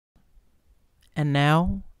And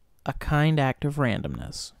now, a kind act of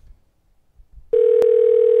randomness.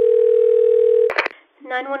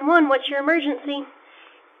 911, what's your emergency?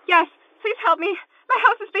 Yes, please help me. My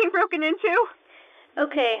house is being broken into.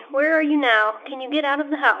 Okay, where are you now? Can you get out of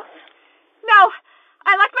the house? No,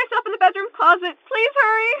 I locked myself in the bedroom closet. Please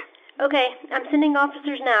hurry. Okay, I'm sending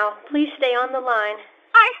officers now. Please stay on the line.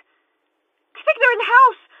 I think they're in the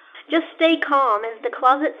house. Just stay calm. Is the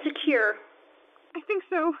closet secure? I think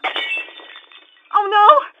so. Oh,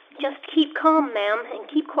 no. Just keep calm, ma'am, and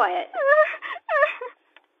keep quiet.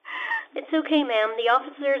 It's okay, ma'am. The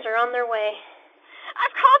officers are on their way.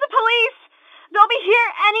 I've called the police. They'll be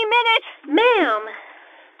here any minute. Ma'am!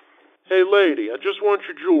 Hey, lady, I just want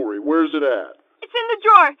your jewelry. Where's it at? It's in the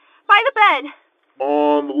drawer, by the bed.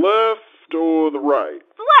 On the left or the right?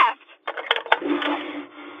 The left.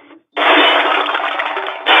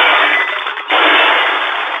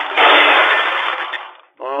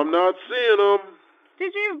 I'm not seeing them.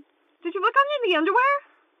 Did you look under the underwear?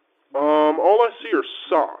 All I see are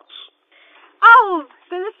socks. Oh,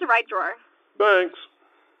 then it's the right drawer. Thanks.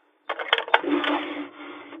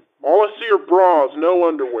 All I see are bras, no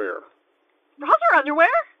underwear. Bras are underwear?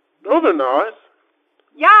 No, they're not.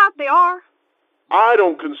 Yeah, they are. I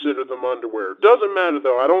don't consider them underwear. Doesn't matter,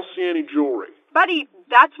 though. I don't see any jewelry. Buddy,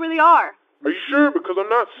 that's where they are. Are you sure? Because I'm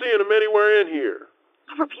not seeing them anywhere in here.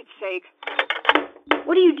 For Pete's sake.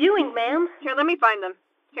 What are you doing, ma'am? Here, let me find them.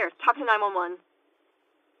 Here, talk to 911.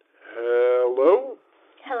 Hello?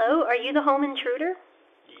 Hello, are you the home intruder?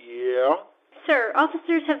 Yeah. Sir,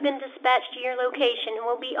 officers have been dispatched to your location and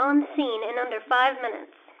will be on scene in under 5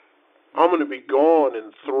 minutes. I'm going to be gone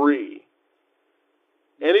in 3.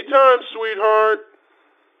 Anytime, sweetheart.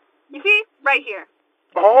 You see? Right here.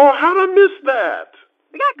 Oh, how'd I miss that?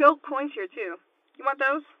 We got gold coins here, too. You want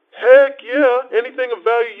those? Heck yeah. Anything of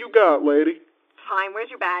value you got, lady. Fine, where's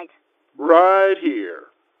your bag? Right here.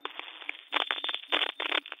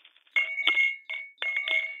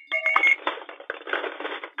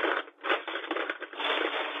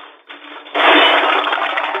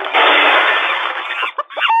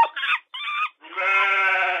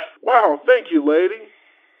 Wow, thank you, lady.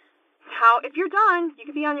 Now, if you're done, you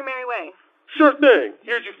can be on your merry way. Sure thing.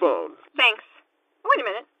 Here's your phone. Thanks. Oh, wait a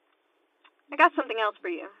minute. I got something else for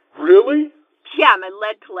you. Really? Yeah, my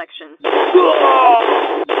lead collection.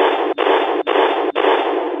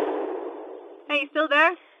 Hey, you still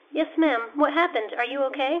there? Yes, ma'am. What happened? Are you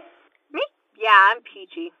okay? Me? Yeah, I'm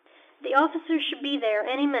peachy. The officers should be there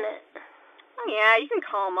any minute. Oh, yeah, you can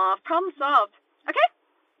call them off. Problem solved. Okay?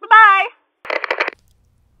 Bye-bye.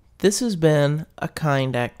 This has been A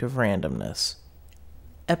Kind Act of Randomness.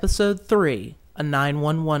 Episode 3, A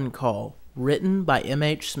 911 Call, written by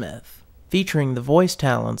M.H. Smith, featuring the voice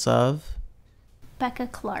talents of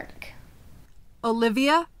Beka Clark,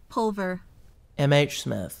 Olivia Pulver, M.H.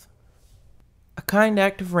 Smith. A Kind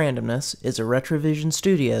Act of Randomness is a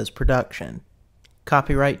RetroVisionStudios production.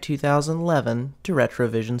 Copyright 2011 to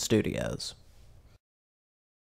RetroVisionStudios.